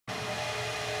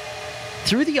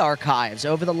Through the archives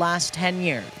over the last 10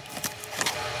 years,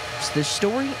 the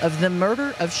story of the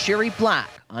murder of Sherry Black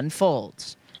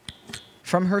unfolds.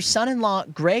 From her son-in-law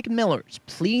Greg Miller's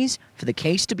pleas for the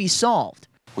case to be solved.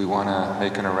 We want to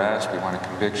make an arrest, we want a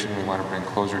conviction, we want to bring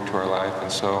closure to our life,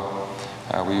 and so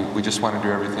we just want to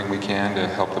do everything we can to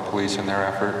help the police in their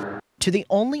effort. To the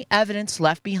only evidence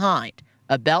left behind,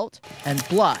 a belt and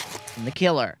blood from the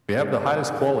killer. We have the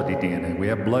highest quality DNA. We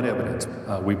have blood evidence.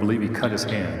 We believe he cut his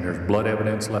hand. There's blood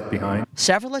evidence left behind.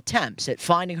 Several attempts at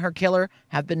finding her killer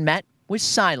have been met with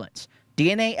silence.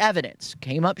 DNA evidence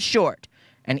came up short,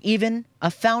 and even a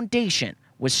foundation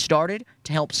was started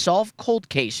to help solve cold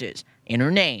cases in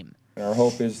her name. Our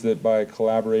hope is that by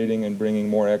collaborating and bringing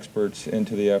more experts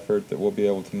into the effort that we'll be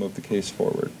able to move the case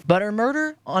forward. But her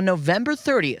murder on November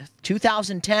 30th,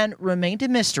 2010 remained a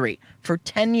mystery for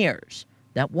 10 years.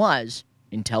 That was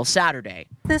until Saturday.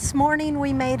 This morning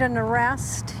we made an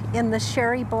arrest in the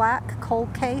Sherry Black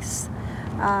cold case,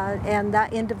 and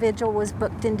that individual was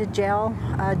booked into jail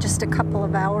just a couple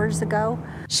of hours ago.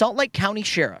 Salt Lake County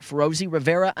Sheriff Rosie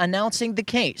Rivera announcing the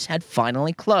case had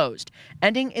finally closed,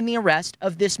 ending in the arrest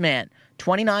of this man,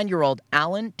 29-year-old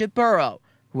Alan DeBurrow,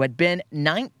 who had been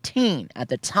 19 at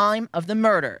the time of the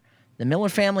murder. The Miller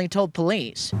family told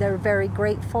police they're very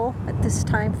grateful at this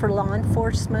time for law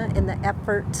enforcement and the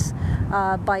efforts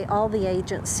by all the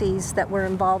agencies that were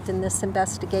involved in this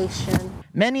investigation.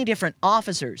 Many different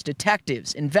officers,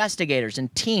 detectives, investigators,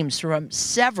 and teams from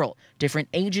several different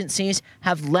agencies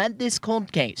have led this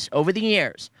cold case over the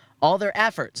years, all their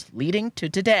efforts leading to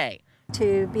today.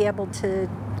 To be able to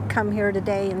come here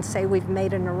today and say we've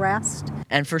made an arrest.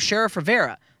 And for Sheriff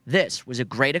Rivera, this was a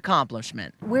great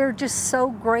accomplishment. We're just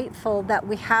so grateful that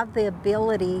we have the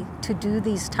ability to do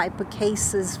these type of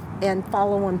cases and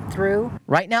follow them through.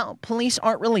 Right now, police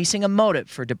aren't releasing a motive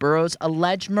for DeBurrow's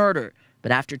alleged murder,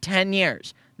 but after 10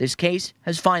 years, this case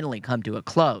has finally come to a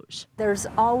close. There's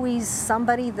always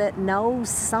somebody that knows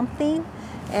something,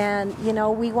 and you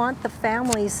know, we want the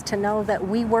families to know that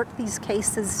we work these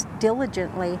cases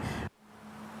diligently.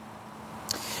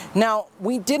 Now,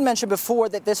 we did mention before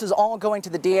that this is all going to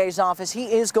the DA's office.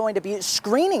 He is going to be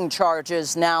screening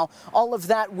charges now. All of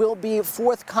that will be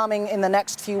forthcoming in the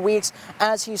next few weeks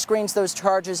as he screens those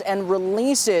charges and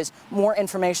releases more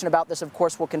information about this. Of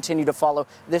course, we'll continue to follow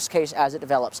this case as it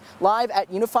develops. Live at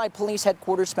Unified Police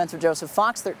Headquarters, Spencer Joseph,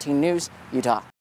 Fox 13 News, Utah.